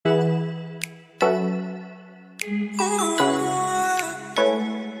Hello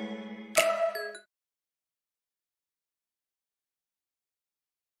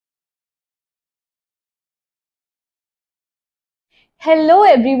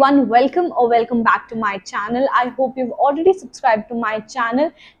everyone, welcome back to my channel. I hope you've already subscribed to my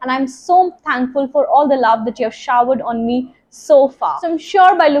channel and I'm so thankful for all the love that you have showered on me so far. So I'm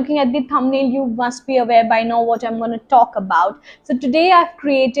sure by looking at the thumbnail you must be aware by now what I'm going to talk about. So today I've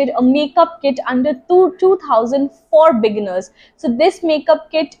created a makeup kit under 2000 for beginners. So this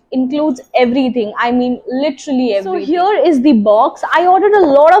makeup kit includes everything, I mean literally everything. So here is the box. I ordered a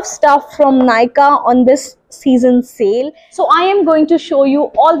lot of stuff from Nykaa on this season sale, so I am going to show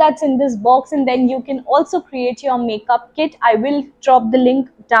you all that's in this box, and then you can also create your makeup kit. I will drop the link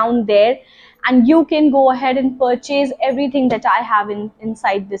down there and you can go ahead and purchase everything that I have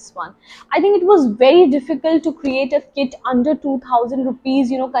inside this one. I think it was very difficult to create a kit under 2000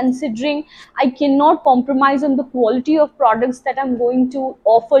 rupees, you know, considering I cannot compromise on the quality of products that I'm going to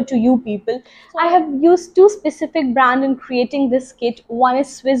offer to you people. So I have used two specific brands in creating this kit. One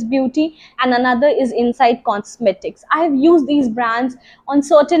is Swiss Beauty and another is Insight Cosmetics. I have used these brands on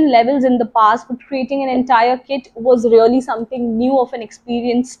certain levels in the past, but creating an entire kit was really something new of an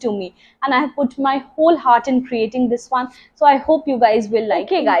experience to me, and I have put my whole heart in creating this one, so I hope you guys will like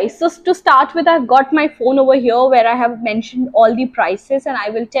it. Okay guys, so to start with, I've got my phone over here where I have mentioned all the prices, and I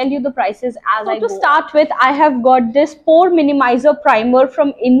will tell you the prices as I go. To start with, I have got this pore minimizer primer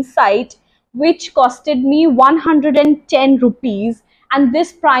from Insight, which costed me 110 rupees. And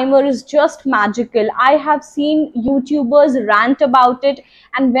this primer is just magical. I have seen YouTubers rant about it,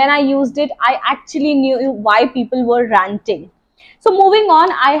 and when I used it, I actually knew why people were ranting. So moving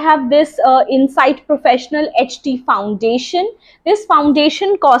on, I have this Insight Professional HT foundation. This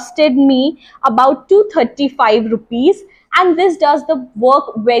foundation costed me about 235 rupees, and this does the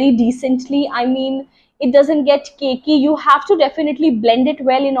work very decently. I mean, it doesn't get cakey. You have to definitely blend it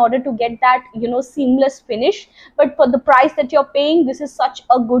well in order to get that, you know, seamless finish. But for the price that you're paying, this is such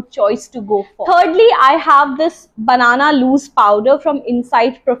a good choice to go for. Thirdly, I have this banana loose powder from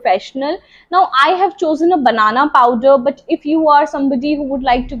Insight Professional. Now, I have chosen a banana powder, but if you are somebody who would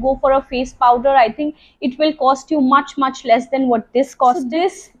like to go for a face powder, I think it will cost you much less than what this costed. So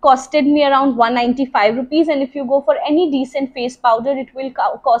this costed me around 195 rupees, and if you go for any decent face powder, it will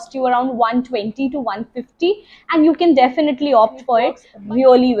cost you around 120 to 150, and you can definitely opt for it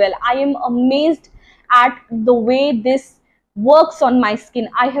really well. I am amazed at the way this works on my skin.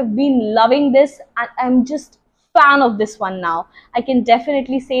 I have been loving this, and I'm just fan of this one now. I can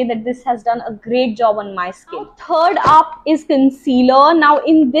definitely say that this has done a great job on my skin. Third up is concealer. Now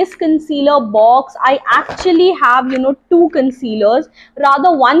in this concealer box, I actually have, you know, two concealers,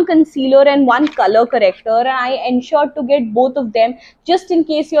 rather one concealer and one color corrector, and I ensured to get both of them just in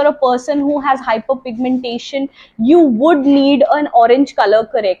case you're a person who has hyperpigmentation. You would need an orange color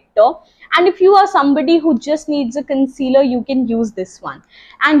corrector. And if you are somebody who just needs a concealer, you can use this one.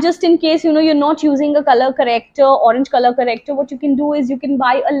 And just in case, you know, you're not using a color corrector, orange color corrector, what you can do is you can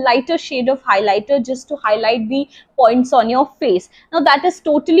buy a lighter shade of highlighter just to highlight the points on your face. Now that is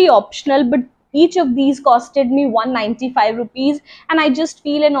totally optional, but each of these costed me 195 rupees, and I just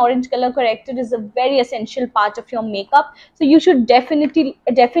feel an orange color corrector is a very essential part of your makeup, so you should definitely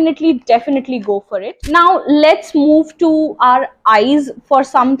go for it. Now let's move to our eyes for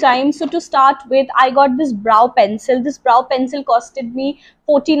some time. So to start with, I got this brow pencil. This brow pencil costed me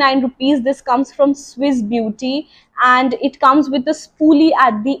 49 rupees. This comes from Swiss Beauty, and it comes with a spoolie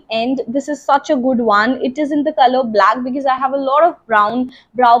at the end. This is such a good one. It is in the color black because I have a lot of brown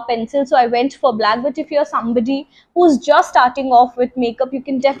brow pencils, so I went for black. But if you're somebody who's just starting off with makeup, you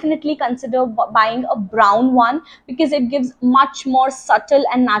can definitely consider buying a brown one because it gives much more subtle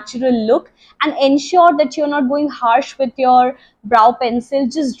and natural look. And ensure that you're not going harsh with your brow pencil.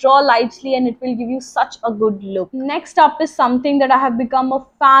 Just draw lightly and it will give you such a good look. Next up is something that I have become a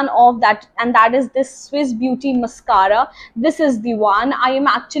fan of, and that is this Swiss Beauty mascara. This is the one. I am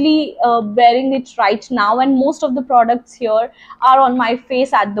actually wearing it right now, and most of the products here are on my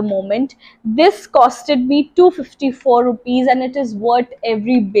face at the moment. This costed me 254 rupees, and it is worth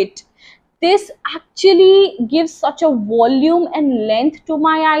every bit. This actually gives such a volume and length to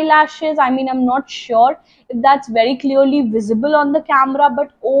my eyelashes. I mean, I'm not sure if that's very clearly visible on the camera,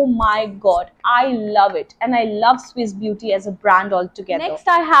 but oh my god, I love it. And I love Swiss Beauty as a brand altogether. Next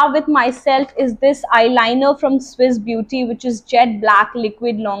I have with myself is this eyeliner from Swiss Beauty, which is jet black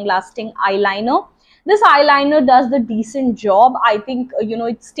liquid long lasting eyeliner. This eyeliner does the decent job. I think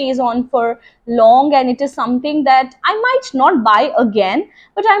it stays on for long, and it is something that I might not buy again,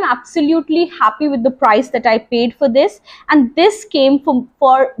 but I'm absolutely happy with the price that I paid for this. And this came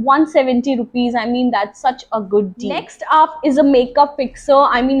for 170 rupees. I mean, that's such a good deal. Next up is a makeup fixer.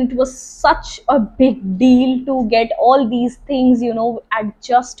 I mean, it was such a big deal to get all these things at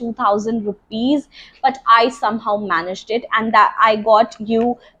just 2000 rupees, but I somehow managed it, and that I got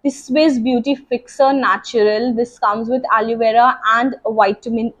you the Swiss Beauty Fixer Natural. This comes with aloe vera and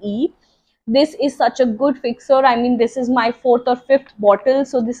vitamin E. This is such a good fixer. I mean, this is my 4th or 5th bottle,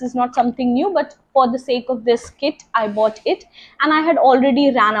 so this is not something new, but for the sake of this kit I bought it, and I had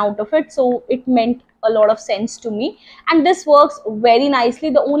already ran out of it, so it meant a lot of sense to me. And this works very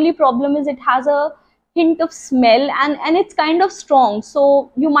nicely. The only problem is it has a hint of smell, and it's kind of strong,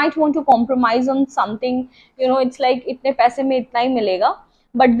 so you might want to compromise on something. It's like itne paise mein itna hi milega,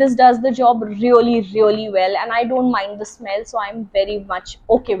 but this does the job really well, and I don't mind the smell, so I'm very much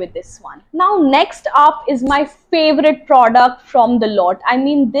okay with this one. Now next up is my favorite product from the lot. I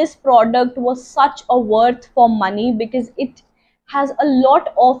mean, this product was such a worth for money because it has a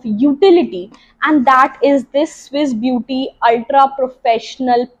lot of utility, and that is this Swiss Beauty Ultra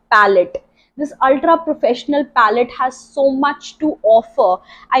Professional Palette. This Ultra Professional palette has so much to offer.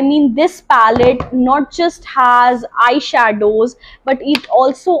 I mean, this palette not just has eyeshadows, but it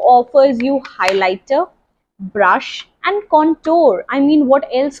also offers you highlighter, brush and contour. I mean, what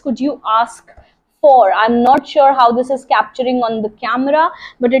else could you ask for? I'm not sure how this is capturing on the camera,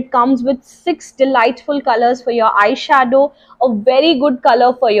 but it comes with 6 delightful colors for your eyeshadow, a very good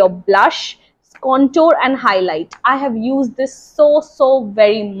color for your blush, contour and highlight. I have used this so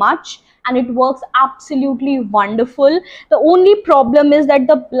very much, and it works absolutely wonderful. The only problem is that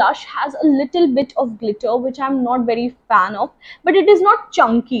the blush has a little bit of glitter, which I'm not very fan of, but it is not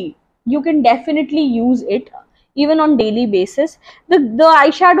chunky. You can definitely use it even on daily basis. The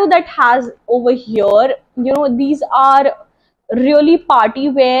eyeshadow that has over here, these are really party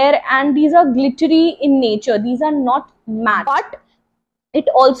wear, and these are glittery in nature. These are not matte, but it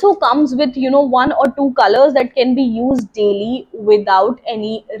also comes with 1 or 2 colors that can be used daily without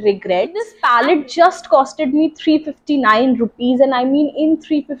any regret. This palette just costed me 359 rupees, and I mean, in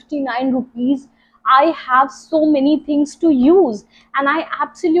 359 rupees I have so many things to use, and I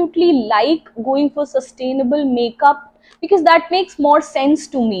absolutely like going for sustainable makeup because that makes more sense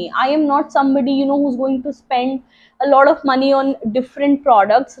to me. I am not somebody who's going to spend a lot of money on different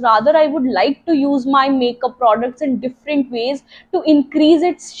products. Rather, I would like to use my makeup products in different ways to increase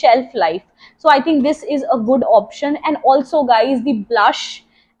its shelf life. So I think this is a good option. And also guys, the blush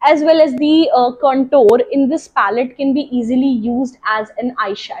as well as the contour in this palette can be easily used as an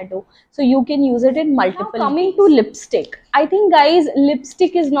eyeshadow, so you can use it in multiple ways. Coming to lipstick, I think guys,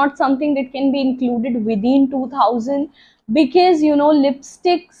 lipstick is not something that can be included within 2000, because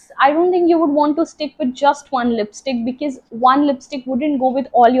lipsticks, I don't think you would want to stick with just one lipstick, because one lipstick wouldn't go with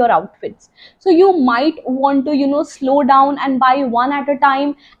all your outfits. So you might want to slow down and buy one at a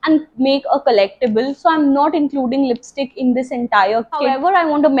time and make a collectible. So I'm not including lipstick in this entire kit. However, I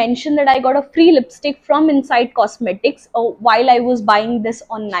want to mention that I got a free lipstick from Insight Cosmetics while I was buying this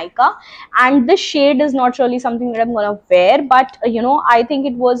on Nykaa, and this shade is not really something that I'm gonna wear, but I think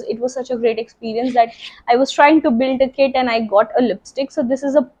it was such a great experience that I was trying to build a kit and I got a lipstick. So this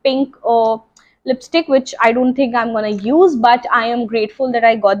is a pink lipstick, which I don't think I'm gonna use, but I am grateful that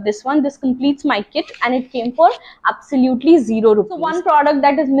I got this one. This completes my kit, and it came for absolutely 0 rupees. So one product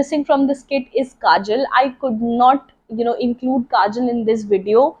that is missing from this kit is kajal. I could not include kajal in this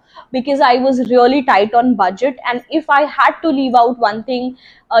video because I was really tight on budget, and if I had to leave out one thing,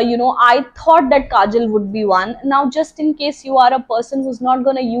 I thought that kajal would be one. Now, just in case you are a person who's not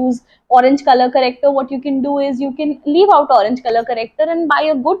gonna use orange color corrector, what you can do is you can leave out orange color corrector and buy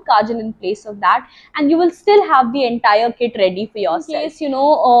a good kajal in place of that, and you will still have the entire kit ready for yourself. In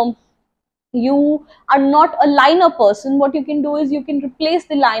case you are not a liner person, what you can do is you can replace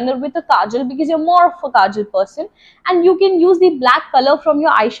the liner with a kajal, because you're more of a kajal person, and you can use the black color from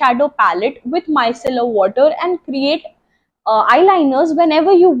your eyeshadow palette with micellar water and create eyeliners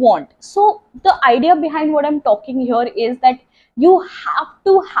whenever you want. So the idea behind what I'm talking here is that you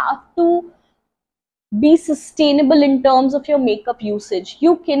have to be sustainable in terms of your makeup usage.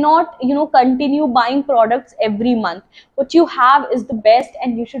 You cannot continue buying products every month. What you have is the best,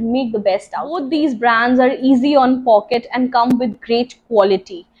 and you should make the best out. Both these brands are easy on pocket and come with great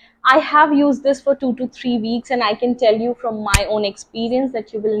quality. I have used this for 2 to 3 weeks, and I can tell you from my own experience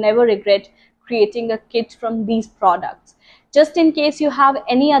that you will never regret creating a kit from these products. Just in case you have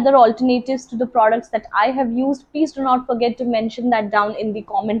any other alternatives to the products that I have used, please do not forget to mention that down in the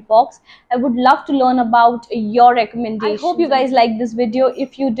comment box. I would love to learn about your recommendations. I hope you guys liked this video.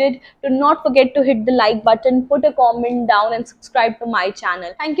 If you did, do not forget to hit the like button, put a comment down and subscribe to my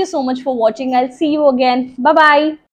channel. Thank you so much for watching. I'll see you again. Bye bye.